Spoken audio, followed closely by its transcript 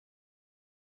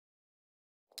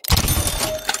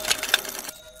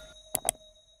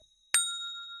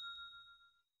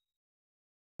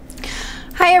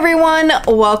Hi everyone,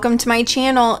 welcome to my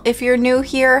channel. If you're new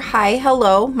here, hi,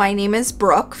 hello, my name is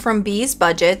Brooke from Bees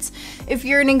Budgets. If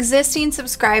you're an existing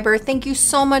subscriber, thank you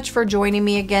so much for joining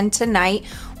me again tonight.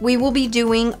 We will be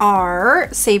doing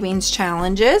our savings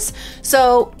challenges.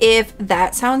 So if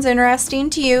that sounds interesting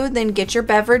to you, then get your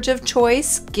beverage of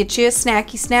choice, get you a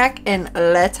snacky snack, and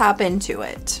let's hop into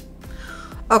it.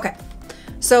 Okay,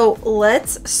 so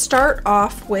let's start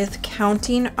off with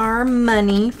counting our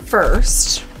money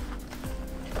first.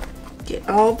 Get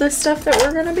all the stuff that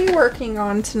we're going to be working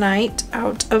on tonight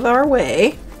out of our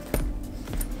way.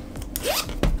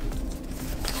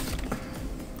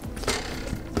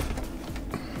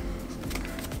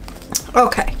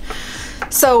 Okay,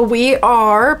 so we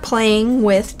are playing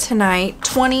with tonight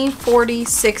 20, 40,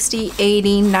 60,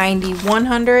 80, 90,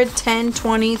 100, 10,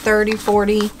 20, 30,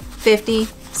 40, 50,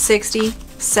 60,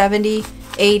 70,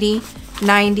 80,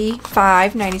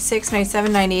 95, 96,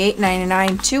 97, 98,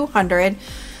 99, 200.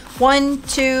 1,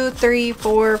 2, 3,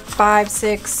 4, 5,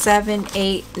 6, 7,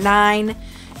 8, 9,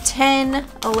 10,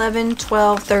 11,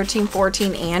 12, 13,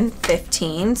 14, and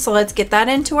 15. So let's get that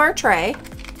into our tray.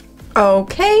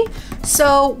 Okay,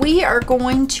 so we are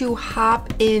going to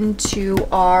hop into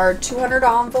our 200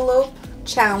 envelope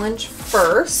challenge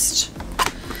first.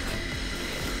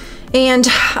 And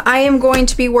I am going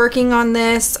to be working on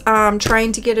this,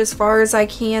 trying to get as far as I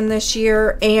can this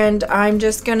year. And I'm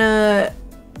just gonna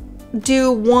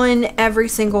do one every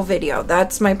single video.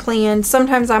 That's my plan.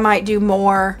 Sometimes I might do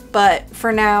more, but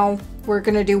for now we're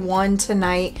gonna do one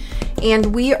tonight,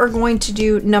 and we are going to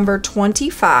do number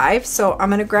 25. So I'm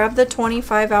gonna grab the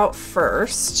 25 out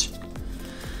first.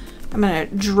 I'm gonna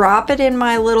drop it in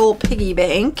my little piggy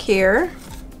bank here,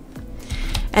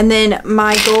 and then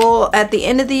my goal at the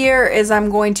end of the year is I'm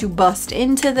going to bust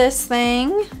into this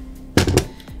thing,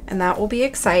 and that will be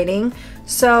exciting.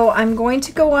 So I'm going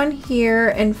to go on here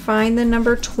and find the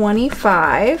number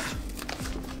 25,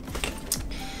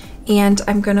 and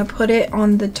I'm going to put it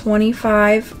on the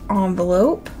 25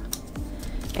 envelope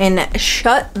and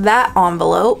shut that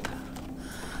envelope.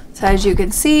 So as you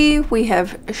can see, we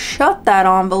have shut that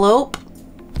envelope,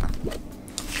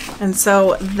 and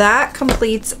so that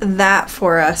completes that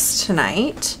for us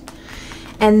tonight.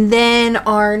 And then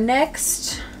our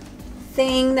next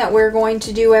thing that we're going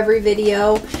to do every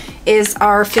video is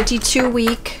our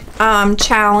 52-week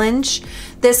challenge.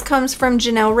 This comes from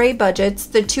Janell Budgets.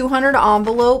 The 200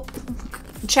 envelope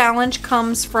challenge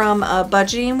comes from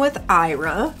Budgeting with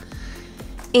Ira,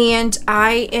 and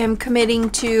I am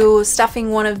committing to stuffing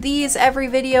one of these every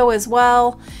video as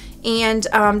well. And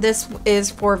this is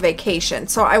for vacation,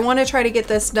 so I want to try to get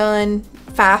this done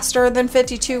faster than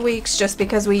 52 weeks, just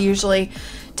because we usually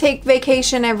take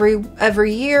vacation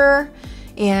every year.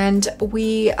 And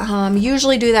we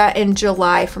usually do that in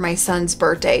July for my son's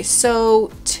birthday. So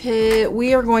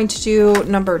we are going to do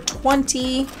number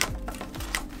 20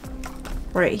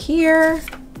 right here.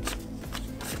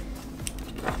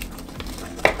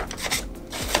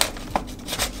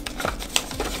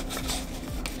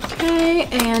 Okay,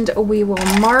 and we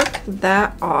will mark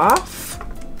that off.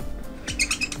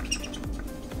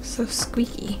 So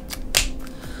squeaky.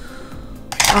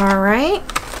 All right.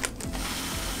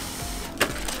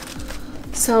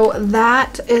 So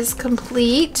that is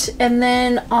complete. And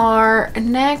then our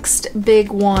next big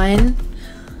one,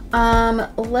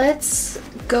 let's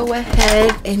go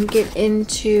ahead and get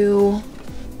into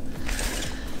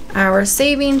our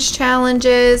savings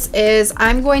challenges. Is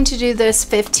I'm going to do this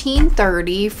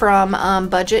 1530 from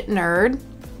Budget Nerd,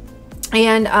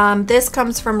 and this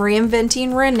comes from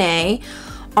Reinventing Renee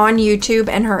on YouTube,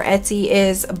 and her Etsy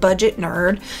is Budget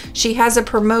Nerd. She has a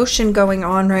promotion going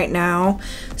on right now,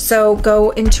 so go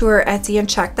into her Etsy and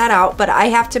check that out. But I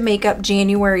have to make up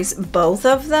January's both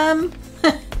of them.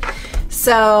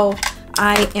 So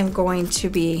I am going to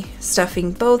be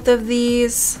stuffing both of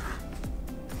these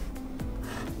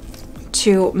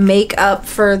to make up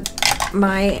for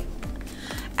my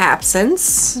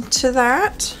absence to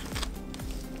that.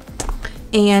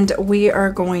 And we are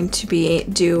going to be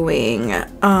doing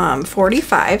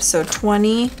 45, so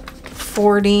 20,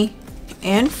 40,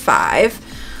 and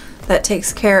 5. That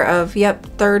takes care of, yep,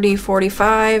 30,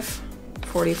 45,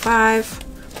 45.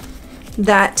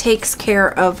 That takes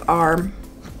care of our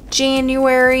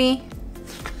January.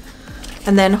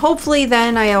 And then hopefully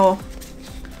then I'll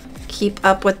keep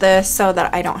up with this so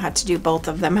that I don't have to do both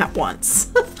of them at once.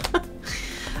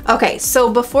 Okay,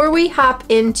 so before we hop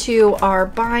into our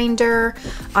binder,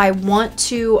 I want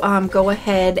to go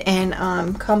ahead and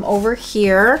come over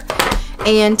here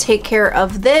and take care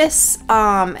of this.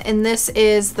 And this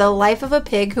is The Life of a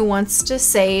Pig Who Wants to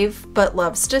Save But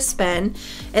Loves to Spend.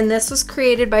 And this was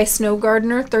created by Snow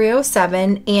Gardener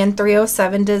 307 and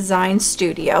 307 Design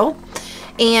Studio.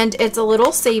 And it's a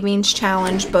little savings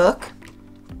challenge book.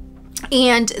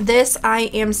 And this I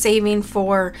am saving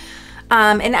for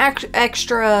an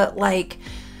extra like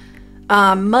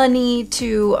money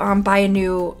to buy a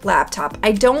new laptop.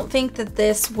 I don't think that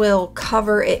this will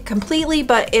cover it completely,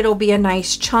 but it'll be a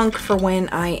nice chunk for when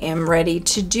I am ready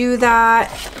to do that.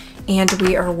 And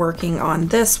we are working on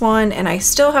this one, and I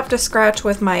still have to scratch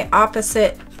with my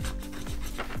opposite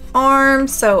arm,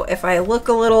 so if I look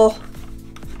a little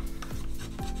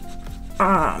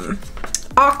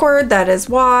awkward, that is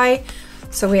why.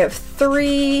 So we have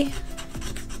 3,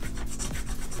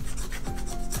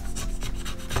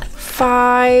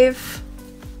 5,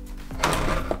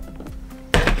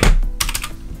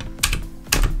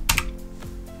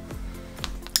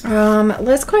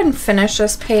 let's go ahead and finish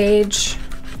this page.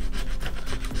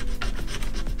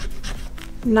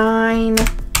 9,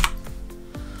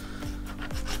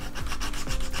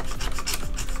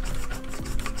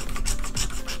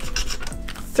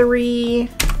 3,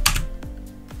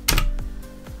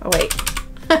 oh wait,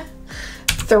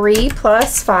 3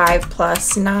 plus 5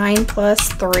 plus 9 plus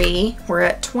 3, we're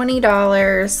at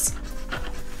 $20,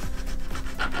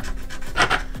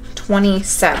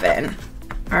 27.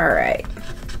 All right.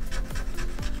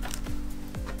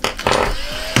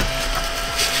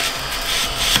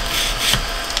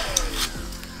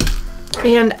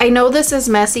 And I know this is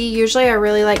messy. Usually I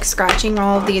really like scratching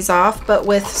all of these off, but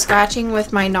with scratching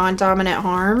with my non-dominant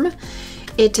arm,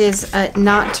 it is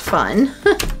not fun.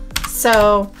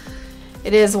 So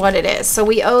it is what it is. So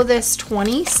we owe this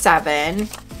 27.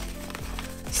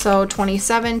 So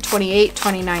 27, 28,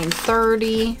 29,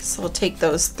 30. So we'll take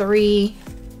those 3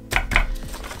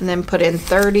 and then put in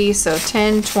 30. So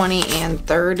 10, 20, and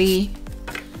 30.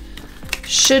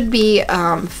 Should be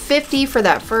 50 for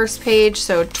that first page.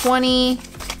 So 20,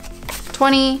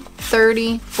 20,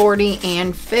 30, 40,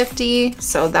 and 50.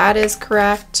 So that is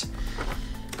correct.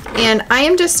 And I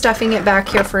am just stuffing it back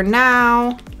here for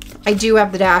now. I do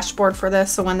have the dashboard for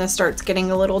this, so when this starts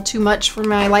getting a little too much for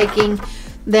my liking,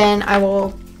 then I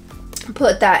will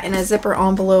put that in a zipper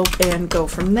envelope and go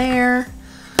from there.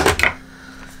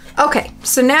 Okay,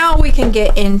 so now we can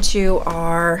get into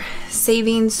our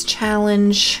savings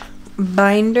challenge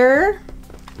binder.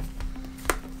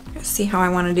 Let's see how I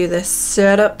want to do this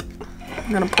setup.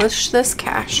 I'm gonna push this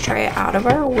cash tray out of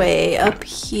our way up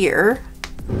here.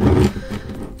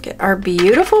 Get our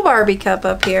beautiful Barbie cup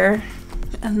up here.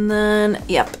 And then,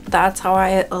 yep, that's how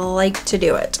I like to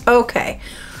do it. Okay,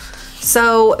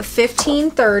 so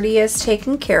 1530 is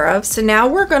taken care of. So now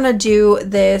we're gonna do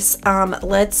this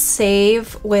Let's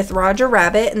Save with Roger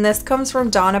Rabbit, and this comes from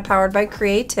Donna, powered by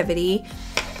creativity.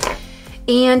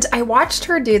 And I watched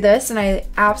her do this and I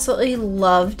absolutely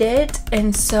loved it,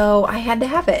 and so I had to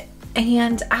have it.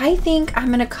 And I think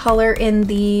I'm gonna color in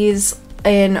these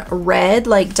in red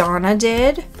like Donna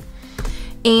did.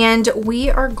 And we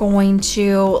are going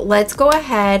to, let's go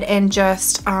ahead and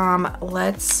just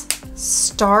let's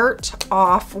start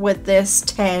off with this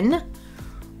 10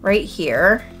 right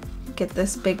here. Get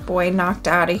this big boy knocked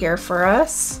out of here for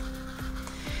us.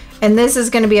 And this is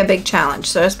going to be a big challenge,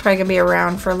 so it's probably going to be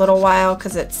around for a little while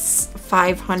because it's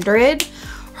 500.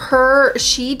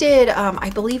 She did,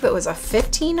 I believe it was a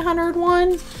 1500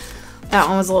 one. That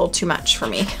one was a little too much for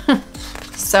me.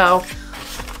 So,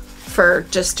 for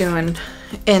just doing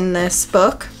in this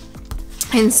book.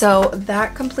 And so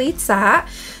that completes that.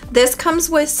 This comes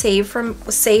with Save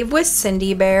with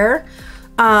Cindy Bear.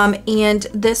 And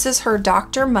this is her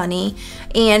Dr. Money,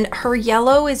 and her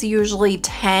yellow is usually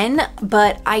 10,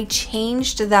 but I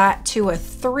changed that to a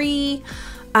 3.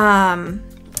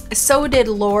 So did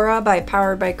Laura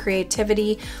Powered by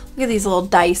Creativity. Look at these little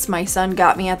dice my son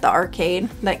got me at the arcade.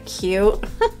 That cute.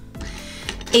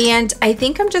 And I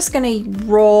think I'm just gonna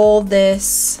roll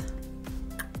this.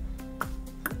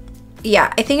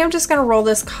 Yeah, I think I'm just gonna roll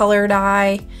this color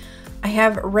die. I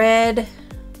have red,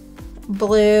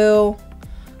 blue,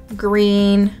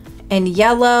 green, and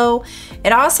yellow.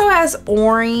 It also has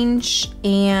orange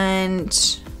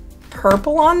and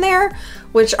purple on there,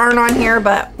 which aren't on here,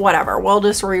 but whatever. We'll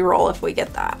just re-roll if we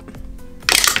get that.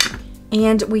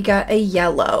 And we got a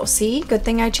yellow. See, good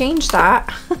thing I changed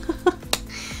that.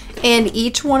 And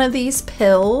each one of these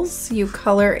pills you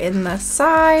color in the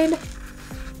side.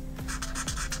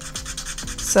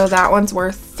 So that one's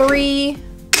worth 3.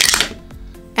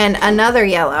 And another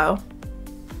yellow.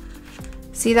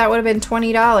 See, that would have been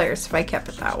 $20 if I kept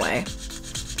it that way.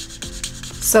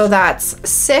 So that's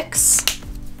 6.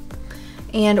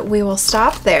 And we will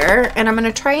stop there, and I'm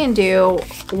gonna try and do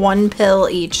 1 pill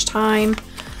each time.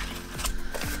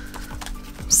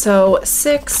 So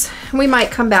 6, we might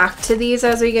come back to these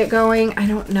as we get going. I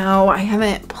don't know, I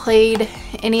haven't played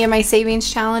any of my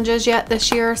savings challenges yet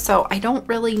this year, so I don't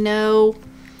really know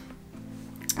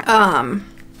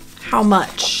how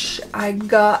much I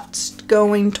got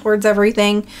going towards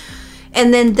everything.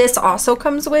 And then this also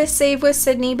comes with Save with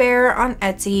Sydney Bear on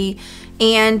Etsy.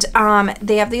 And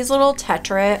they have these little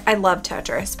Tetris. I love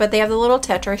Tetris, but they have the little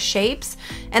Tetris shapes.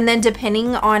 And then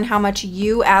depending on how much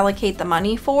you allocate the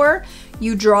money for,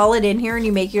 you draw it in here and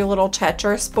you make your little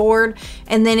Tetris board.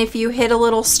 And then if you hit a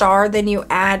little star, then you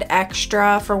add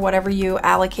extra for whatever you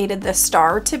allocated the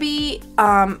star to be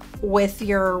with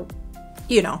your,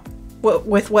 you know,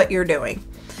 with what you're doing.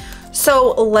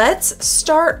 So let's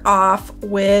start off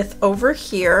with over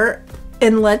here,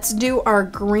 and let's do our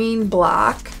green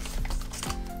block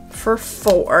for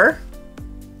 4.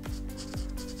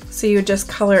 So you just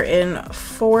color in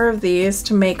 4 of these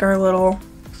to make our little,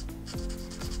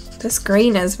 this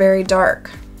green is very dark.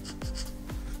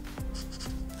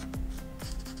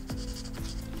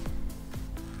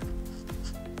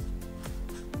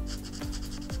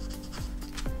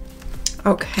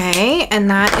 Okay,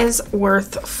 and that is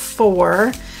worth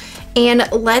 4. And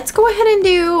let's go ahead and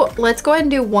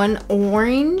do 1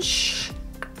 orange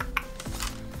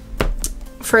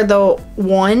for the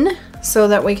 1 so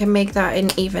that we can make that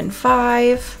an even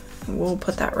 5. We'll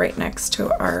put that right next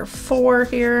to our 4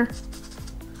 here.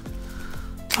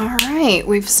 All right,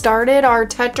 we've started our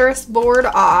Tetris board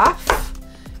off,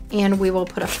 and we will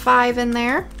put a 5 in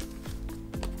there.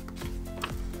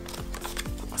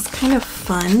 It's kind of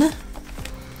fun.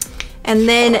 And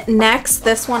then next,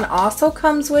 this one also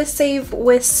comes with Save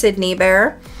with Sydney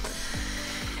Bear.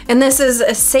 And this is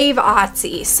a Save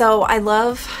Yahtzee. So I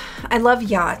love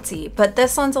Yahtzee, but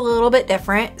this one's a little bit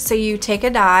different. So you take a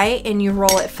die and you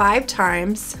roll it 5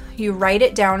 times. You write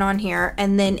it down on here.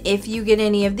 And then if you get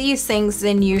any of these things,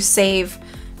 then you save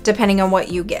depending on what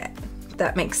you get. If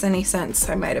that makes any sense.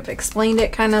 I might have explained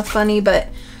it kind of funny, but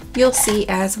you'll see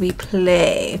as we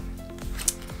play.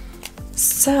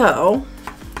 So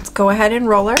let's go ahead and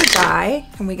roll our die,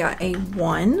 and we got a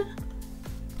 1,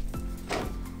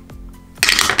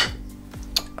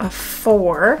 a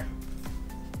 4,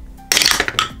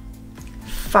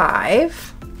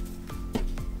 5,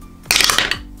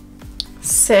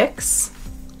 6,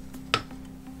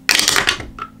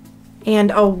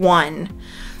 and a 1.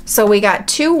 So we got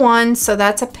 2 1s, so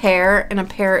that's a pair, and a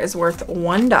pair is worth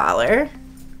 $1.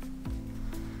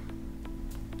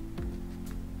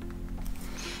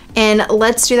 And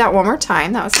let's do that one more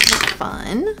time. That was kind of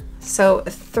fun. So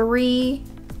 3,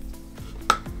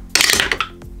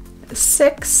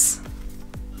 6,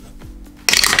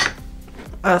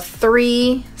 a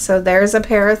 3. So there's a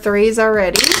pair of 3s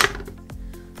already.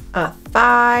 A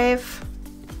 5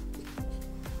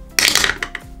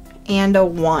 and a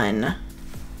 1.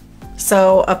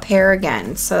 So a pair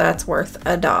again. So that's worth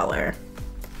 $1.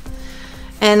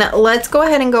 And let's go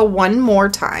ahead and go one more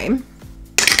time.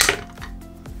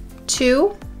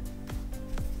 2,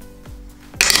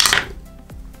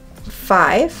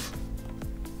 5,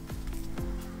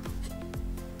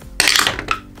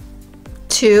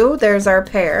 2, there's our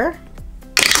pair,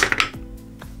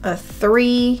 a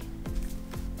 3,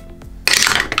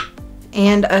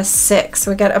 and a 6.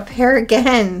 We got a pair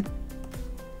again.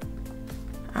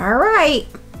 All right.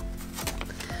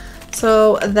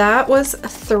 So that was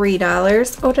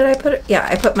 $3. Oh, did I put it? Yeah,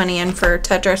 I put money in for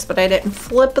Tetris, but I didn't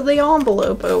flip the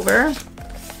envelope over.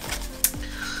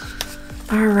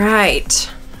 All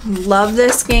right. Love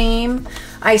this game.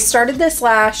 I started this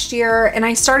last year, and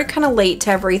I started kind of late to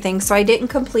everything, so I didn't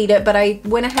complete it, but I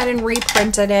went ahead and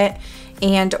reprinted it,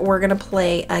 and we're going to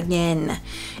play again.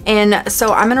 And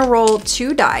so I'm going to roll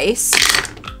 2 dice,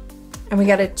 and we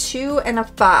got a 2 and a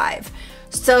 5.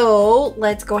 So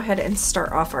let's go ahead and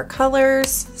start off our colors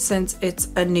since it's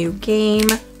a new game.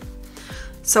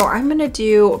 So I'm gonna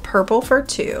do purple for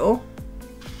 2.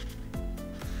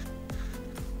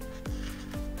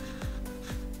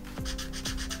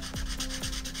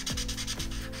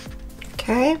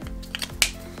 Okay.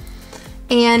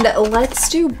 And let's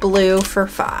do blue for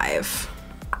 5.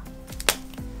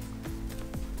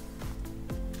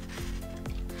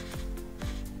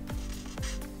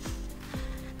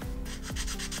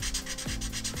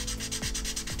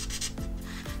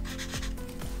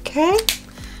 Okay,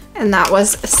 and that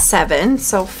was 7,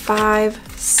 so 5,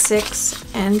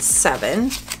 6, and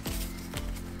 7.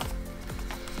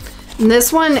 And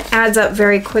this one adds up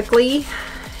very quickly,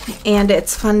 and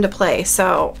it's fun to play,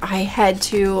 so I had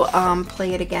to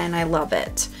play it again. I love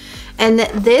it. And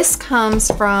this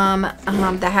comes from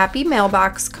the Happy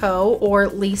Mailbox Co. or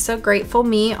Lisa Grateful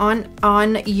Me on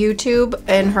YouTube,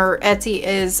 and her Etsy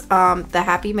is the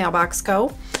Happy Mailbox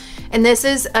Co. And this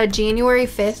is a January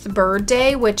 5th bird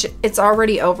day, which it's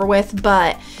already over with,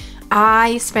 but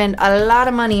I spend a lot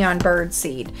of money on bird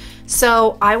seed.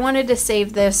 So I wanted to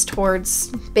save this towards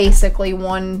basically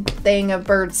one thing of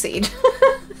bird seed.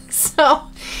 So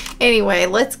anyway,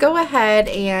 let's go ahead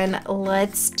and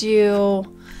let's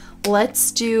do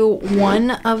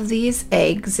one of these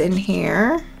eggs in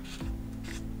here.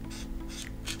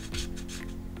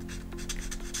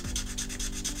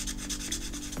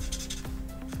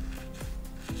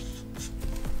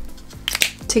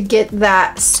 To get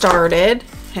that started,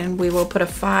 and we will put a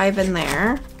 5 in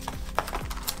there.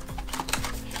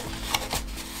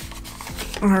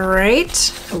 All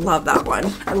right, I love that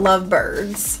one. I love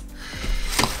birds.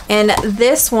 And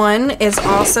this one is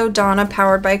also Donna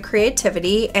Powered by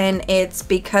Creativity, and it's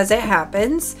Because It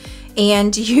Happens.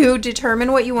 And you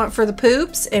determine what you want for the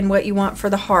poops and what you want for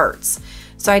the hearts.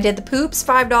 So I did the poops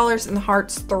 $5 and the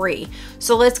hearts $3.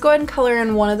 So let's go ahead and color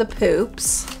in one of the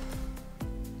poops.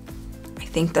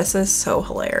 I think this is so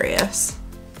hilarious.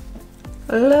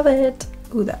 I love it.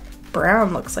 Ooh, that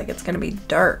brown looks like it's gonna be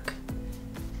dark.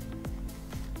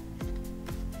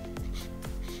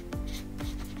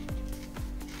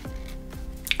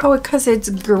 Oh, because it's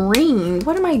green.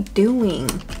 What am I doing?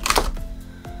 Do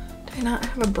I not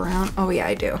have a brown? Oh yeah,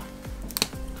 I do.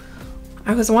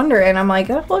 I was wondering, I'm like,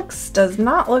 that does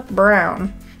not look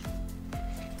brown.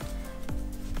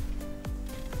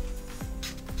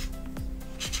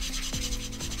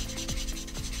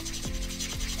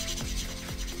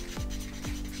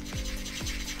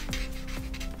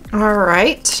 All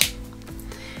right,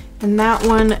 and that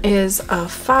one is a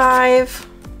 5.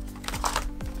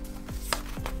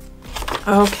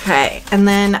 Okay, and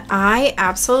then I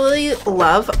absolutely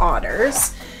love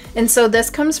otters. And so this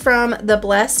comes from the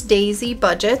Blessed Daisy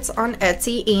Budgets on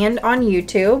Etsy and on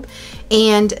YouTube.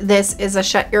 And this is a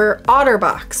Shut Your Otter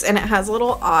box, and it has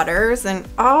little otters, and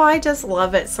oh, I just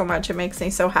love it so much. It makes me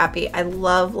so happy. I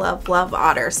love, love, love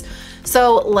otters.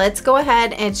 So let's go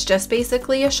ahead, and it's just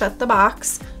basically a shut the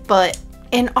box, but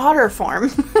in otter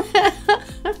form.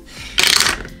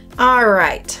 All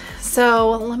right,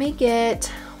 so let me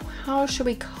get, how should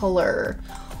we color?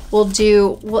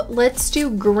 Let's do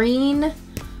green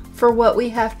for what we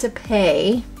have to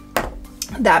pay.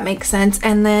 That makes sense.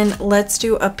 And then let's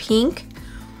do a pink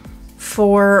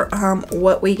for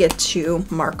what we get to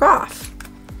mark off.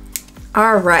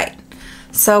 All right,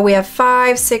 so we have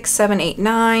 5, 6, 7, 8,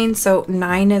 9. So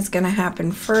 9 is gonna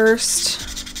happen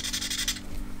first.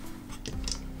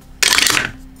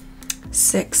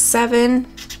 6, 7.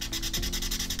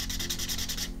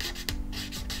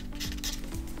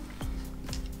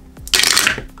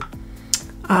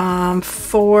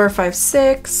 4, 5,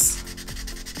 6.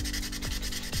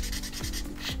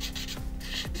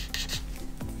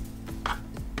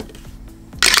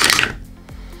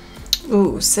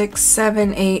 6,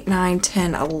 7, 8, 9,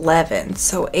 10, 11.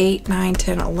 So 8, 9,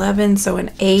 10, 11. So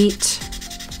an 8,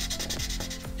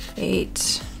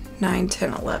 8, 9,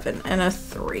 10, 11, and a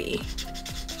 3.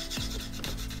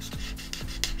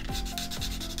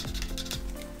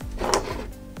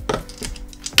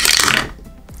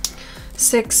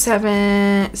 Six,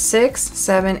 seven,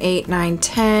 8, 9,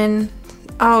 10.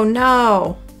 Oh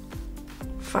no.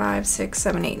 5, 6,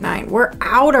 7, 8, 9. We're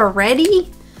out already?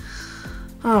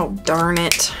 Oh, darn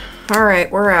it. All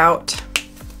right, we're out.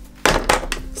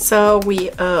 So we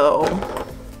owe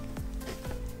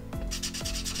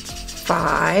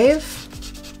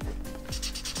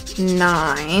 5,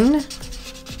 9,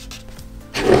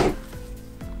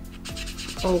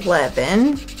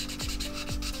 11,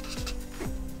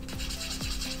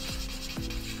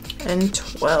 and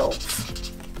 12.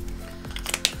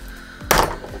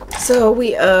 So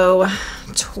we owe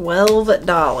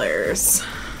 $12.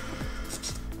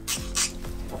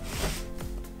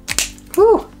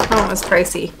 Whew, that was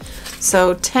pricey.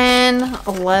 So 10,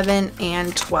 11,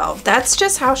 and 12. That's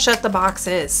just how shut the box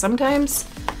is. Sometimes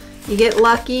you get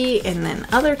lucky, and then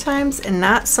other times and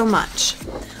not so much.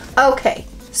 Okay,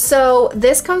 so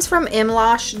this comes from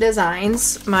Loche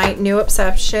Designs, my new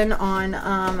obsession on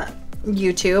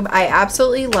YouTube. I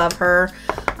absolutely love her,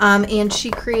 and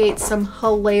she creates some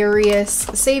hilarious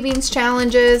savings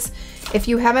challenges. If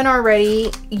you haven't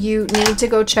already, you need to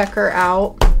go check her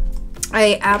out.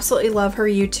 I absolutely love her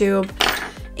YouTube,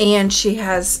 and she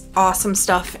has awesome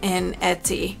stuff in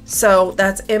Etsy. So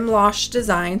that's Loche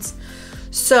Designs.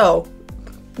 So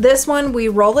this one, we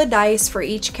roll a dice for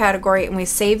each category and we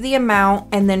save the amount,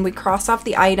 and then we cross off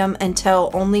the item until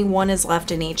only one is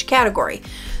left in each category.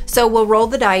 So we'll roll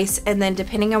the dice, and then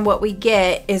depending on what we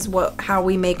get is how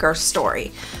we make our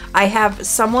story. I have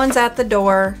someone's at the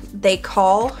door. They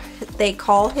call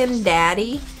him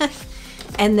Daddy.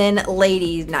 And then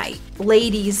ladies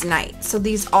night. So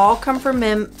these all come from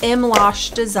M.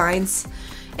 Loche Designs.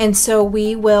 And so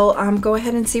we will go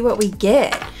ahead and see what we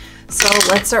get. So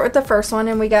let's start with the first one,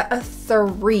 and we got a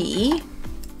 3.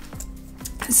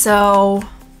 So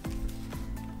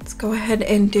let's go ahead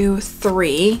and do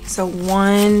 3. So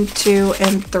 1, 2,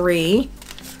 and 3.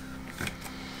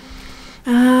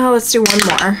 Let's do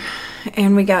one more.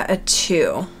 And we got a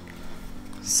 2.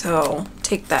 So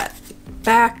take that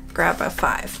back, grab a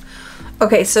 5.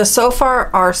 Okay, so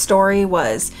far our story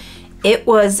was, it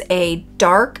was a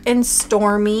dark and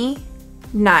stormy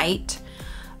night.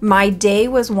 My day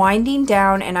was winding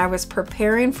down and I was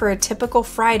preparing for a typical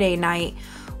Friday night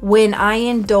when I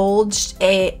indulged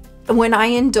in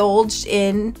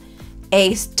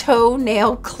a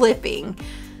toenail clipping.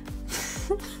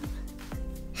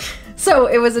 So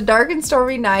it was a dark and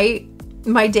stormy night.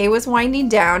 My day was winding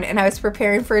down and I was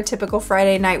preparing for a typical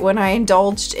Friday night when I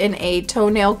indulged in a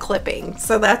toenail clipping.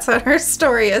 So that's what her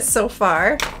story is so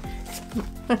far.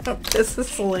 This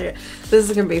is hilarious. This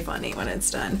is gonna be funny when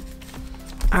it's done.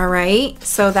 All right,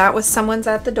 so that was someone's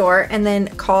at the door, and then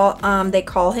they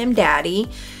call him Daddy.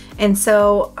 And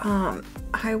so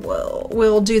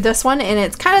we'll do this one, and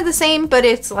it's kind of the same, but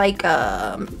it's like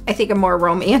I think a more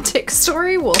romantic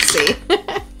story. We'll see.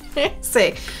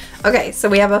 See. Okay, so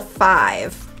we have a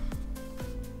 5.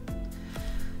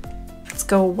 Let's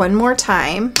go one more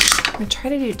time. I'm gonna try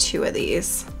to do 2 of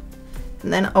these,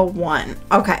 and then a 1.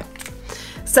 Okay,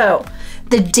 so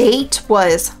the date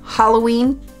was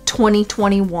Halloween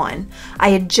 2021. I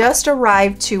had just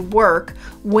arrived to work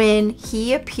when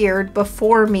he appeared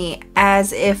before me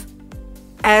as if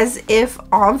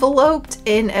enveloped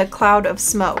in a cloud of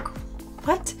smoke.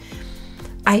 What?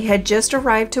 I had just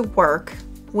arrived to work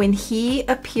when he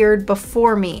appeared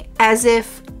before me as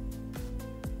if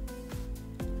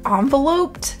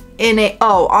enveloped in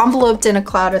a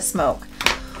cloud of smoke.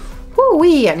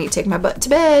 Woo-wee, I need to take my butt to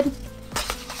bed.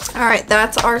 All right,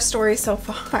 that's our story so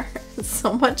far. It's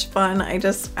so much fun. I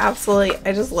just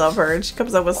love her. She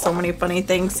comes up with so many funny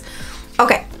things.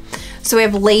 Okay, so we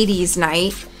have ladies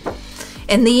night.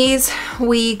 In these,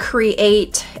 we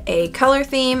create a color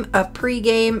theme, a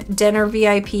pregame, dinner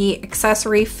VIP,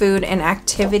 accessory, food, and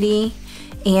activity.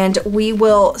 And we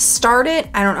will start it.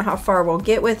 I don't know how far we'll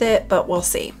get with it, but we'll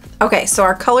see. Okay, so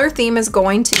our color theme is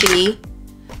going to be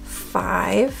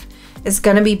 5. Is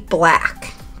going to be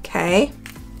black, okay?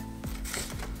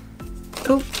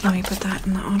 Oh, let me put that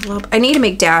in the envelope. I need to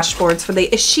make dashboards for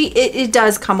it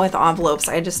does come with envelopes.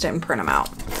 I just didn't print them out.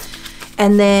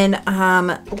 And then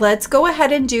let's go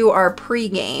ahead and do our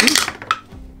pregame.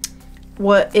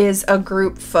 What is a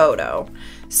group photo?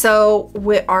 So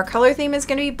our color theme is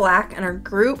going to be black, and our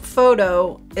group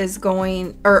photo is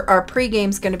our pregame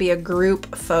is going to be a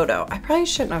group photo. I probably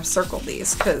shouldn't have circled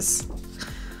these because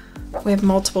we have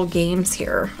multiple games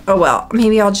here. Oh well,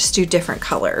 maybe I'll just do different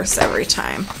colors every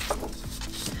time.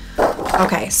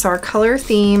 Okay, so our color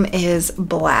theme is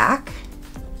black.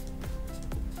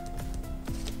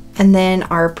 And then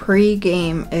our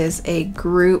pre-game is a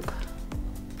group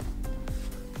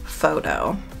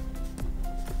photo.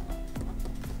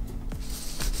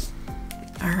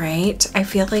 All right, I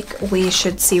feel like we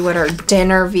should see what our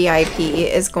dinner VIP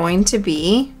is going to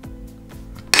be.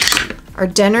 Our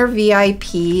dinner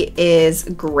VIP is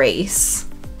Grace.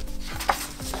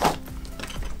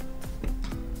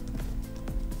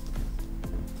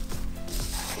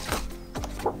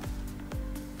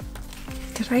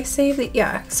 Did I save it?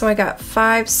 Yeah, so I got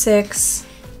 5, 6.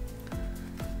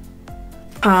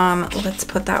 Let's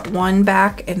put that 1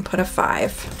 back and put a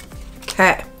 5.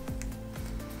 Okay.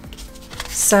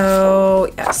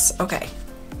 So, yes, okay.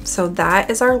 So that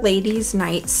is our ladies'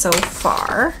 night so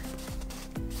far.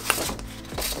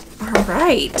 All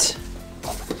right.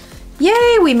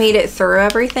 Yay, we made it through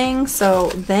everything. So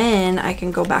then I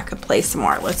can go back and play some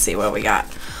more. Let's see what we got.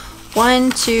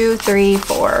 1, 2, 3,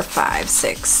 4, 5,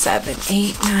 6, 7,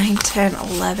 8, 9, 10,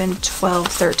 11, 12,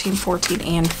 13, 14,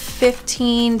 and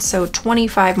 15. So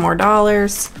 25 more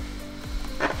dollars.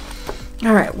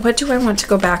 All right, what do I want to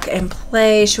go back and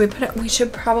play? We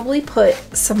should probably put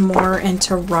some more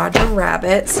into Roger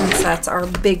Rabbit since that's our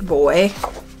big boy.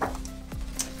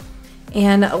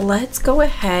 And let's go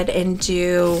ahead and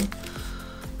do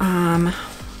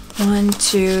 1,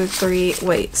 2, 3,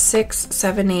 wait, 6,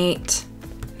 7, 8,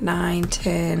 9,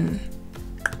 10,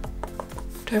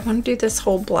 Do I want to do this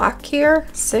whole block here?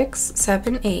 6,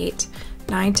 7, 8,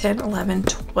 9, 10, 11,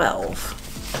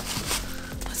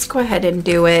 12. Let's go ahead and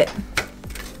do it.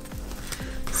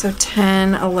 So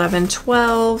 10, 11,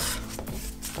 12.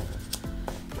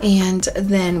 And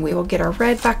then we will get our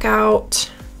red back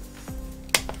out.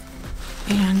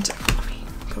 And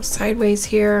go sideways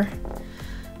here.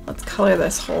 Let's color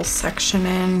this whole section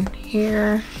in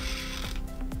here.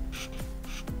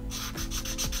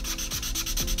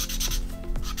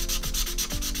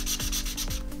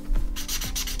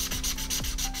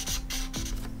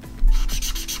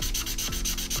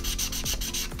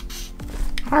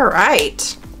 All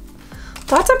right,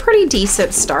 that's a pretty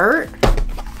decent start.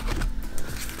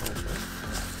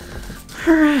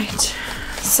 All right,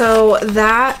 so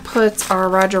that puts our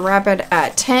Roger Rabbit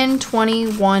at 10,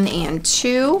 20, 1, and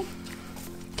 2.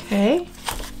 Okay.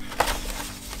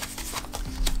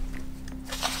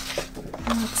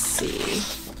 Let's see.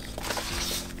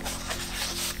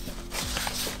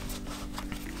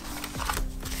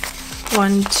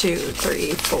 One, 2,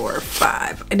 3, 4,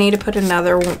 5. I need to put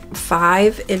another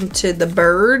 5 into the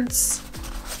birds.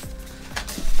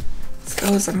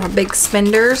 Those are my big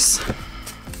spenders.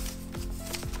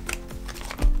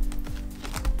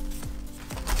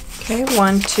 Okay,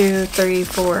 1, 2, 3,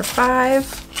 4,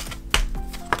 5.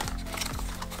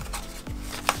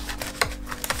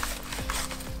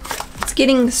 It's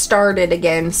getting started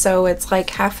again, so it's like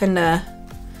having to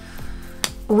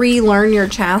relearn your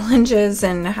challenges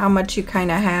and how much you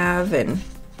kind of have, and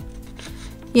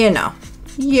you know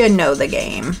the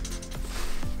game.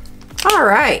 All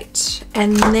right,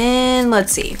 and then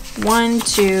let's see, 1,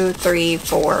 2, 3,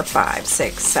 4, 5,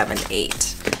 6, 7,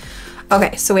 8.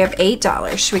 Okay, so we have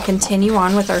 $8. Should we continue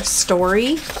on with our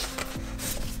story?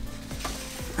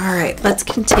 All right, let's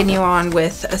continue on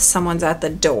with someone's at the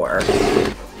door.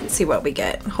 Let's see what we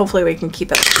get. Hopefully we can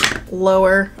keep it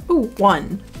lower. Ooh,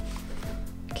 1.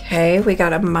 Okay, we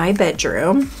got a my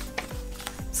bedroom.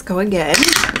 Let's go again.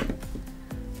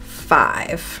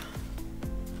 5.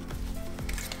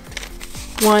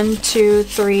 1, 2,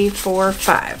 3, 4,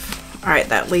 5. All right,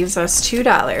 that leaves us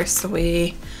 $2. So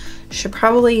we should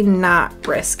probably not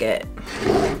risk it.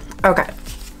 Okay.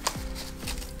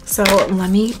 So let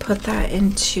me put that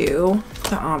into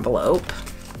the envelope.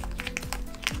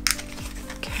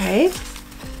 Okay.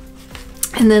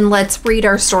 And then let's read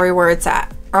our story where it's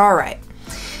at. All right.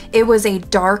 It was a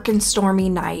dark and stormy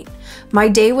night. My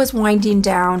day was winding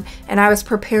down, and I was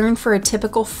preparing for a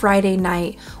typical Friday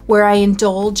night where I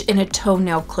indulge in a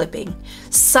toenail clipping.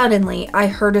 Suddenly, I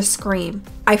heard a scream.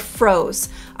 I froze.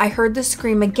 I heard the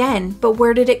scream again, but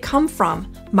where did it come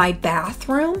from? My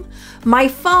bathroom? My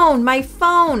phone! My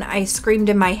phone! I screamed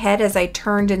in my head as I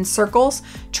turned in circles,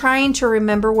 trying to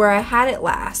remember where I had it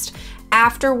last.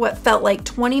 After what felt like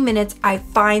 20 minutes, I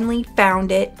finally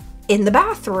found it in the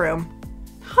bathroom.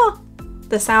 Huh.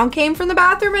 The sound came from the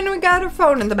bathroom and we got our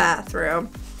phone in the bathroom.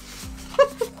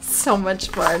 So much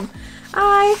fun.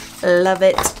 I love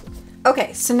it.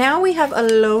 Okay, so now we have a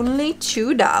lonely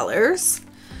 $2.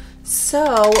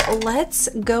 So let's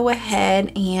go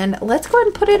ahead and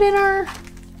put it in our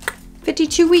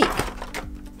 52 week.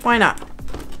 Why not?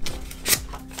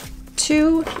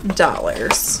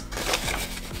 $2.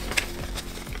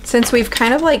 Since we've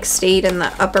kind of like stayed in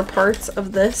the upper parts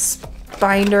of this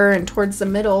binder and towards the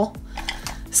middle,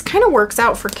 this kind of works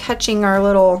out for catching our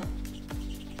little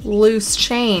loose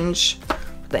change,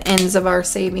 the ends of our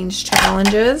savings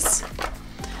challenges.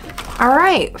 All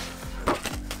right,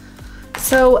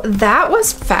 so that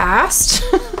was fast.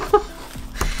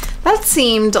 That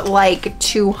seemed like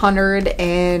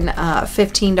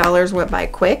 $215 went by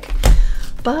quick,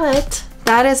 but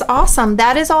that is awesome.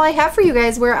 That is all I have for you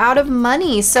guys. We're out of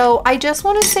money. So I just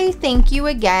want to say thank you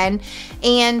again.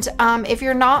 And if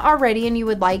you're not already and you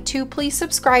would like to, please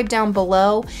subscribe down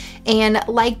below and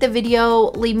like the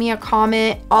video, leave me a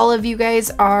comment. All of you guys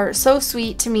are so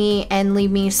sweet to me and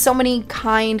leave me so many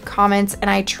kind comments, and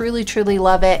I truly, truly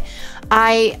love it.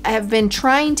 I have been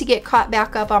trying to get caught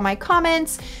back up on my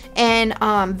comments and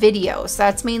videos.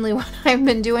 That's mainly what I've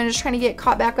been doing, is trying to get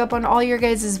caught back up on all your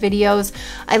guys' videos.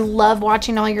 I love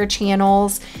watching all your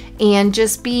channels and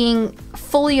just being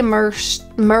fully immersed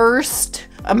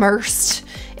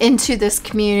into this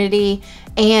community,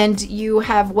 and you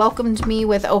have welcomed me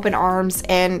with open arms,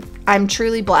 and I'm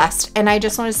truly blessed. And I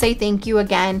just want to say thank you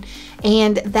again,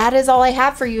 and that is all I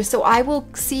have for you. So I will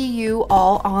see you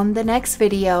all on the next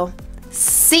video.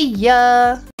 See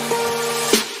ya!